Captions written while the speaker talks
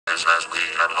is as we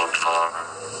had hoped for.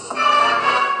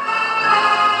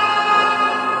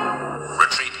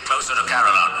 Retreat closer to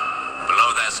Carolon. Below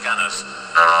their scanners.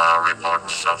 There are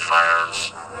reports of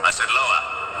fires. I said lower,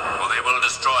 or they will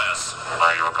destroy us.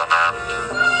 By your command.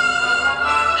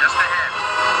 Just ahead.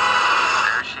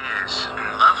 There she is.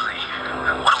 Lovely.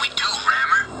 What do we do,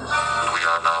 Rammer? We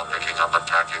are now picking up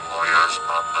attacking warriors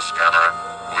on the scanner.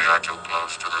 We are too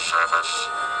close to the surface.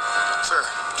 Sir,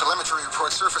 telemetry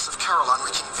reports surface of Carolon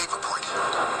reaching vapor point.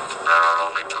 There are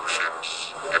only 2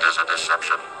 ships. It is a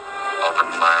deception. Open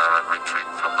fire and retreat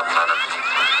from the planet.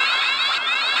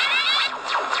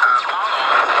 Apollo.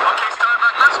 Okay,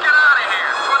 Starbuck, let's get out of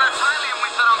here. Before that trillium we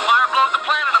set on fire blows the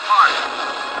planet apart.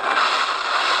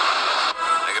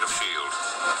 Negative shield.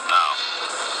 Now.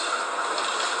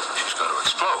 It's going to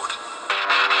explode.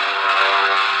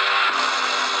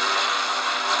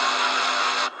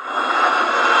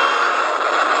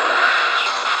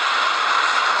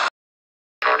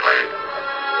 Shortly,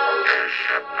 his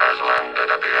ship has landed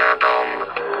at the air dome.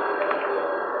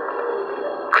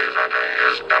 Presenting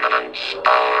His Eminence,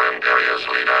 our Imperious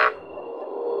leader.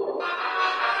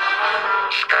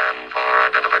 Scan for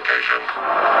identification.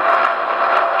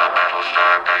 The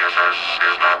Battlestar Pegasus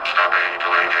is not stopping to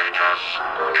engage us.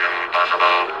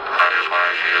 Impossible. That is why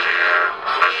she is here.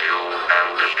 Pursue and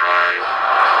destroy.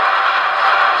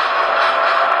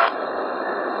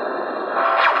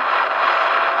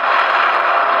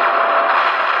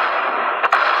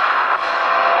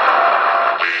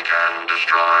 We can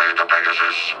destroy the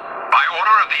Pegasus. By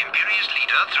order of the Imperious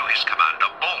leader through his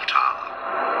commander, Boltar.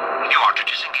 You are to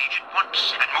disengage at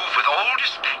once and move with all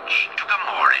dispatch to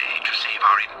Gamorre to save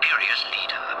our Imperious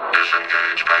leader.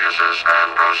 Disengage Pegasus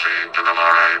and proceed to the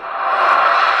Gamorre.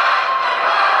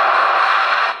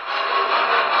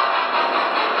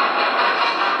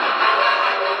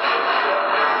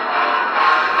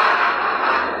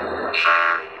 Sir,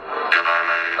 if I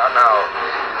may, Not now.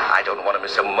 I don't want to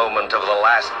miss a moment of the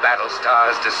last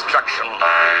Battlestar's destruction.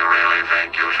 I really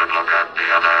think you should look at the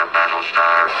other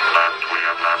Battlestars, but we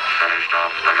have not finished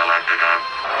off the Galactica.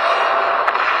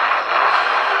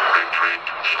 Retreat,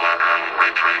 squadron,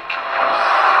 retreat.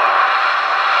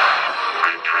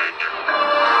 Retreat.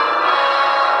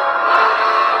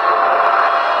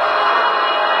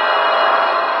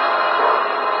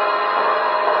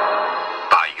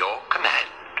 By your command.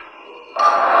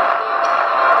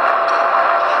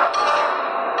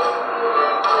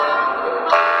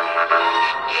 All weapons,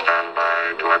 stand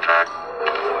by to attack.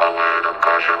 A word of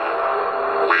caution.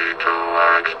 We too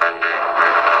are expending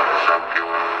great amounts of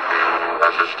fuel in a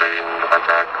sustained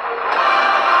attack.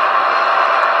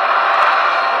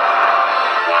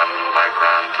 1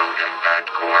 micron to impact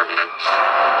coordinates.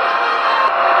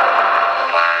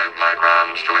 5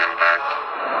 microns to impact.